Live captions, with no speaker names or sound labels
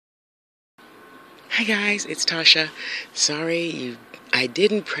Hi guys, it's Tasha. Sorry, I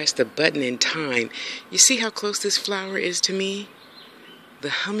didn't press the button in time. You see how close this flower is to me? The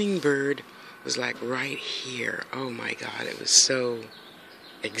hummingbird was like right here. Oh my God, it was so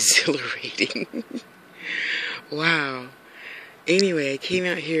exhilarating. Wow. Anyway, I came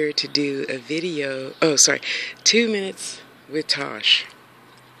out here to do a video. 2 minutes with Tosh.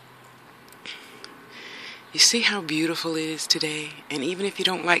 You see how beautiful it is today? And even if you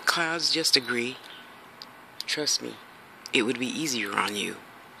don't like clouds, just agree. Trust me, it would be easier on you.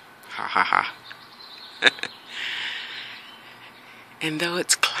 Ha ha ha. And though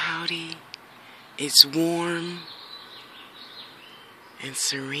it's cloudy, it's warm and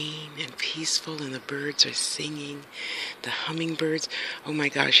serene and peaceful, and the birds are singing. The hummingbirds, oh my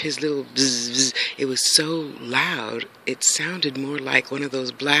gosh, his little bzz, bzz, it was so loud, it sounded more like one of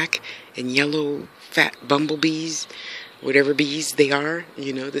those black and yellow fat bumblebees, whatever bees they are,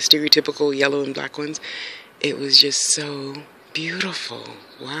 you know, the stereotypical yellow and black ones. It was just so beautiful.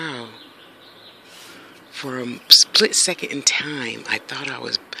 Wow. For a split second in time, I thought I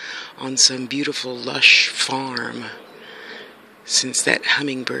was on some beautiful, lush farm, since that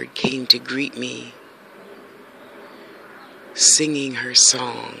hummingbird came to greet me, singing her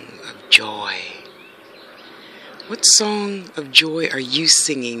song of joy. What song of joy are you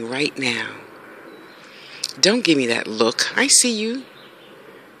singing right now? Don't give me that look. I see you.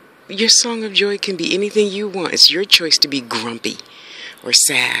 Your song of joy can be anything you want. It's your choice to be grumpy or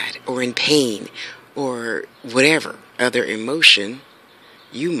sad or in pain or whatever other emotion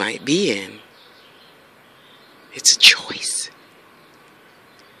you might be in. It's a choice.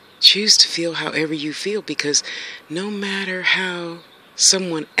 Choose to feel however you feel, because no matter how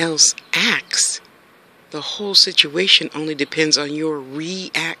someone else acts, the whole situation only depends on your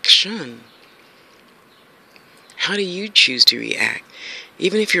reaction. How do you choose to react?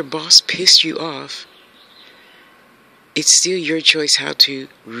 Even if your boss pissed you off, it's still your choice how to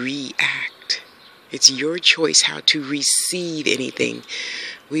react. It's your choice how to receive anything.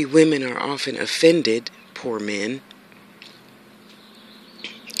 We women are often offended, poor men,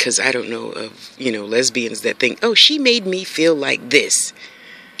 because I don't know of, lesbians that think, oh, she made me feel like this.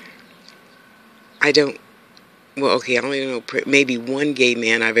 I only know maybe one gay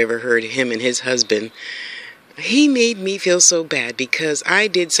man I've ever heard, him and his husband. He made me feel so bad because I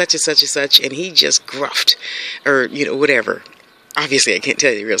did such and such and such, and he just gruffed, or, whatever. Obviously, I can't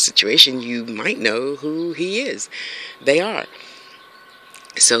tell you the real situation. You might know who he is. They are.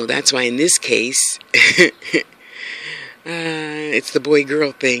 So that's why in this case, it's the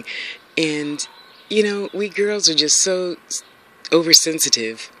boy-girl thing. And, we girls are just so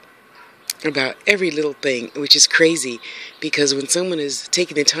oversensitive about every little thing, which is crazy, because when someone is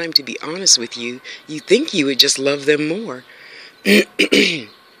taking the time to be honest with you, you think you would just love them more. And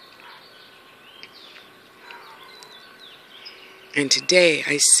today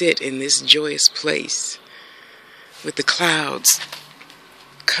I sit in this joyous place with the clouds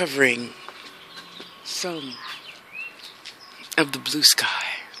covering some of the blue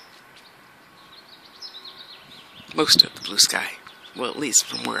sky. Most of the blue sky. Well, at least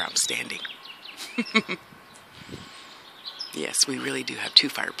from where I'm standing. Yes, we really do have two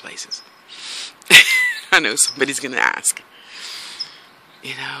fireplaces. I know somebody's going to ask.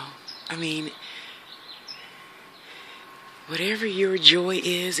 Whatever your joy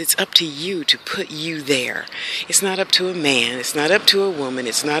is, it's up to you to put you there. It's not up to a man. It's not up to a woman.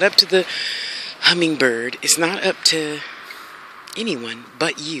 It's not up to the hummingbird. It's not up to anyone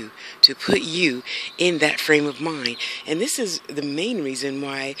but you, to put you in that frame of mind. And this is the main reason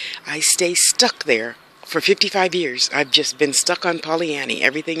why I stay stuck there for 55 years. I've just been stuck on Pollyanny.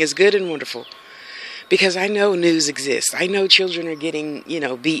 Everything is good and wonderful. Because I know news exists. I know children are getting,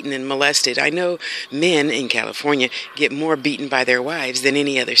 beaten and molested. I know men in California get more beaten by their wives than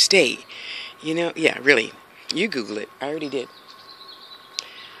any other state. Yeah, really. You Google it. I already did.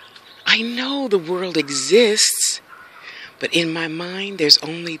 I know the world exists. But in my mind, there's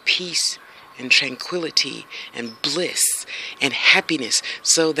only peace and tranquility and bliss and happiness,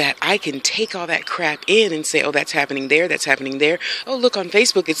 so that I can take all that crap in and say, oh, that's happening there, that's happening there. Oh, look, on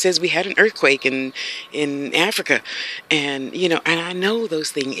Facebook, it says we had an earthquake in Africa. And, and I know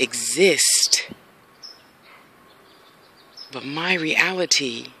those things exist. But my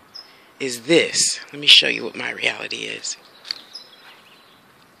reality is this. Let me show you what my reality is.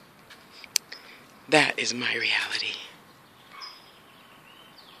 That is my reality.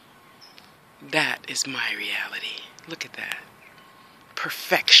 That is my reality. Look at that.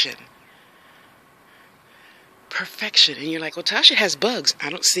 Perfection. Perfection. And you're like, well, Tasha has bugs.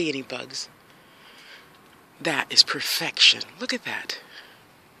 I don't see any bugs. That is perfection. Look at that.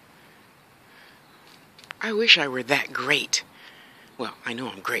 I wish I were that great. Well, I know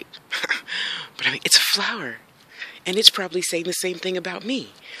I'm great. But I mean, it's a flower. And it's probably saying the same thing about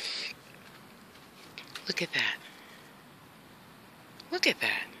me. Look at that. Look at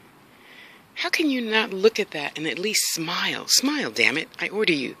that. How can you not look at that and at least smile? Smile, damn it. I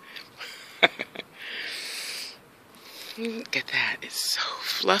order you. Look at that. It's so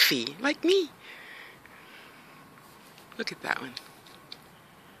fluffy. Like me. Look at that one.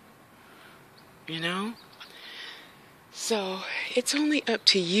 You know? So, it's only up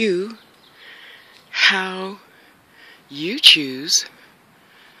to you how you choose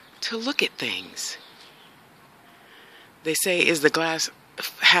to look at things. They say, is the glass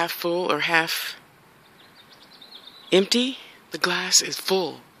half full or half empty? The glass is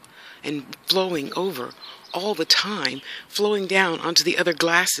full and flowing over all the time, flowing down onto the other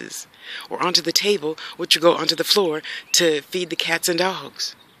glasses or onto the table, which will go onto the floor to feed the cats and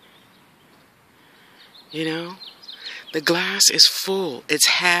dogs. You know, the glass is full. It's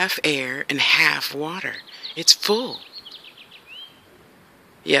half air and half water. It's full.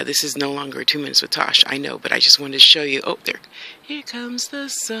 Yeah, this is no longer 2 minutes with Tosh, I know, but I just wanted to show you. Oh, there. Here comes the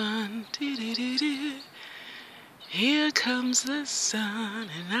sun. Do-do-do-do. Here comes the sun,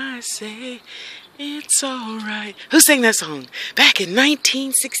 and I say, it's all right. Who sang that song? Back in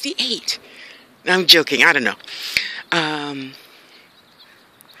 1968. I'm joking. I don't know. And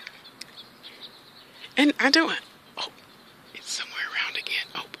I don't... Oh, it's somewhere around again.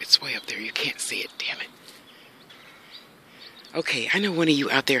 Oh, it's way up there. You can't see it. Damn it. Okay, I know one of you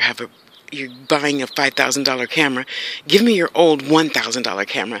out there you're buying a $5,000 camera. Give me your old $1,000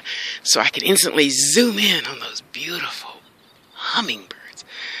 camera so I can instantly zoom in on those beautiful hummingbirds.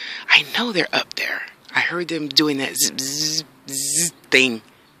 I know they're up there. I heard them doing that zip, zip, zip thing.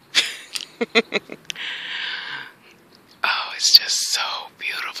 Oh, it's just so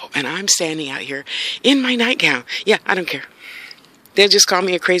beautiful. And I'm standing out here in my nightgown. Yeah, I don't care. They'll just call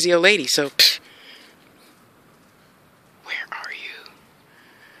me a crazy old lady, so...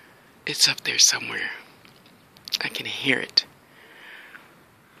 It's up there somewhere. I can hear it.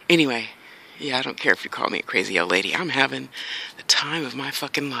 Anyway, yeah, I don't care if you call me a crazy old lady. I'm having the time of my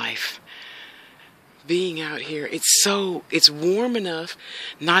fucking life. Being out here, it's warm enough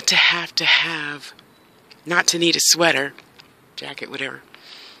not to need a sweater, jacket, whatever.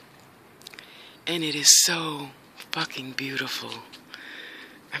 And it is so fucking beautiful.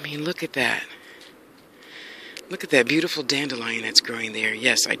 I mean, look at that. Look at that beautiful dandelion that's growing there.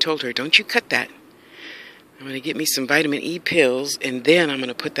 Yes, I told her, don't you cut that. I'm going to get me some vitamin E pills, and then I'm going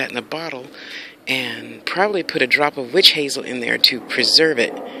to put that in a bottle and probably put a drop of witch hazel in there to preserve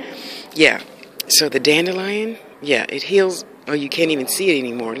it. Yeah, so the dandelion, yeah, it heals. Oh, you can't even see it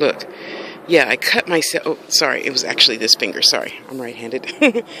anymore. Look. Yeah, I cut myself. Oh, sorry, it was actually this finger. Sorry, I'm right-handed.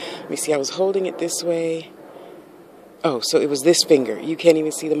 Let me see, I was holding it this way. Oh, so it was this finger. You can't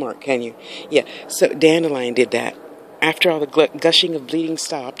even see the mark, can you? Yeah, so dandelion did that. After all the gushing of bleeding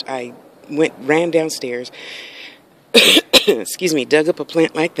stopped, I ran downstairs, excuse me, dug up a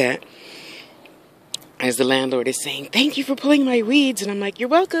plant like that, as the landlord is saying, thank you for pulling my weeds. And I'm like, you're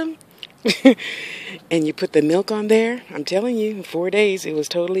welcome. And you put the milk on there. I'm telling you, in 4 days, it was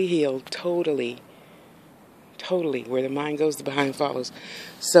totally healed. Totally. Where the mind goes, the behind follows.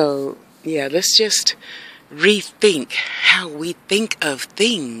 So, yeah, let's just... rethink how we think of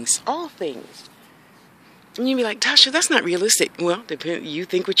things, all things. And you'd be like, Tasha, that's not realistic. Well, you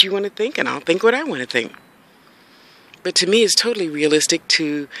think what you want to think, and I'll think what I want to think. But to me, it's totally realistic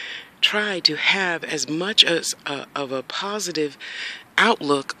to try to have as much as of a positive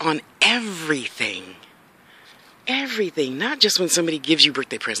outlook on everything. Everything, not just when somebody gives you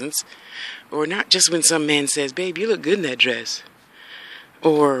birthday presents, or not just when some man says, babe, you look good in that dress,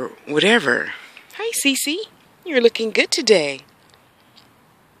 or whatever. Hi, Cece. You're looking good today.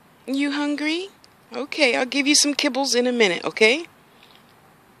 You hungry? Okay, I'll give you some kibbles in a minute, okay?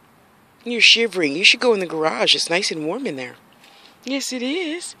 You're shivering. You should go in the garage. It's nice and warm in there. Yes, it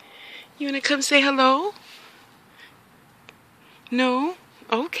is. You want to come say hello? No?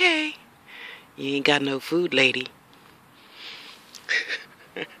 Okay. You ain't got no food, lady.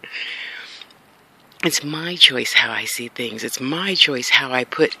 It's my choice how I see things. It's my choice how I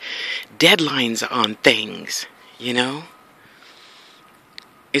put deadlines on things, you know?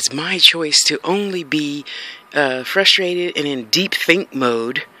 It's my choice to only be frustrated and in deep think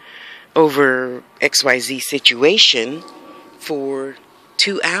mode over XYZ situation for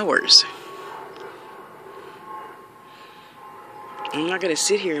 2 hours. I'm not going to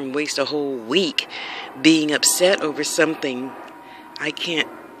sit here and waste a whole week being upset over something I can't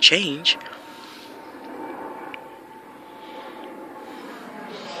change.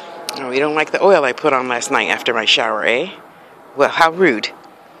 Oh, you don't like the oil I put on last night after my shower, eh? Well, how rude.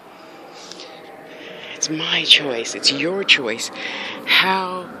 It's my choice. It's your choice.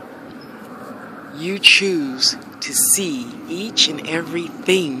 How you choose to see each and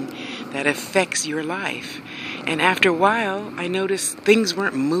everything that affects your life. And after a while, I noticed things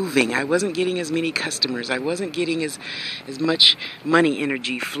weren't moving. I wasn't getting as many customers. I wasn't getting as much money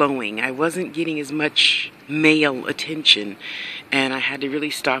energy flowing. I wasn't getting as much male attention. And I had to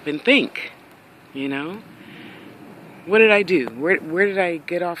really stop and think, you know? What did I do? Where did I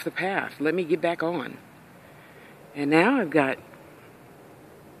get off the path? Let me get back on. And now I've got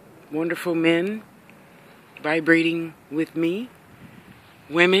wonderful men vibrating with me,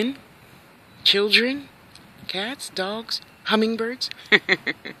 women, children, cats, dogs, hummingbirds.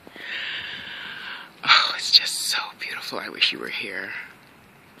 Oh, it's just so beautiful. I wish you were here.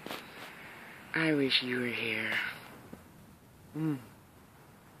 I wish you were here.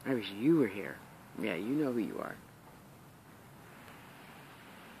 I wish you were here. Yeah, you know who you are.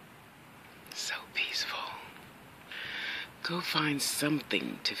 So peaceful. Go find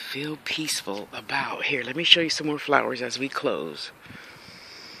something to feel peaceful about. Here, let me show you some more flowers as we close.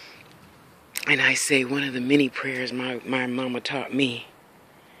 And I say one of the many prayers my mama taught me.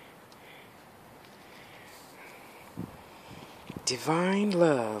 Divine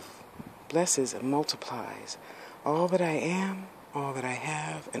love blesses and multiplies all that I am, all that I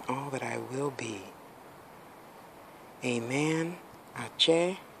have, and all that I will be. Amen.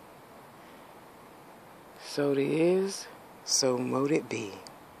 Ache. So it is. So mote it be.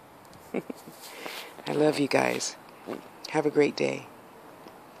 I love you guys. Have a great day.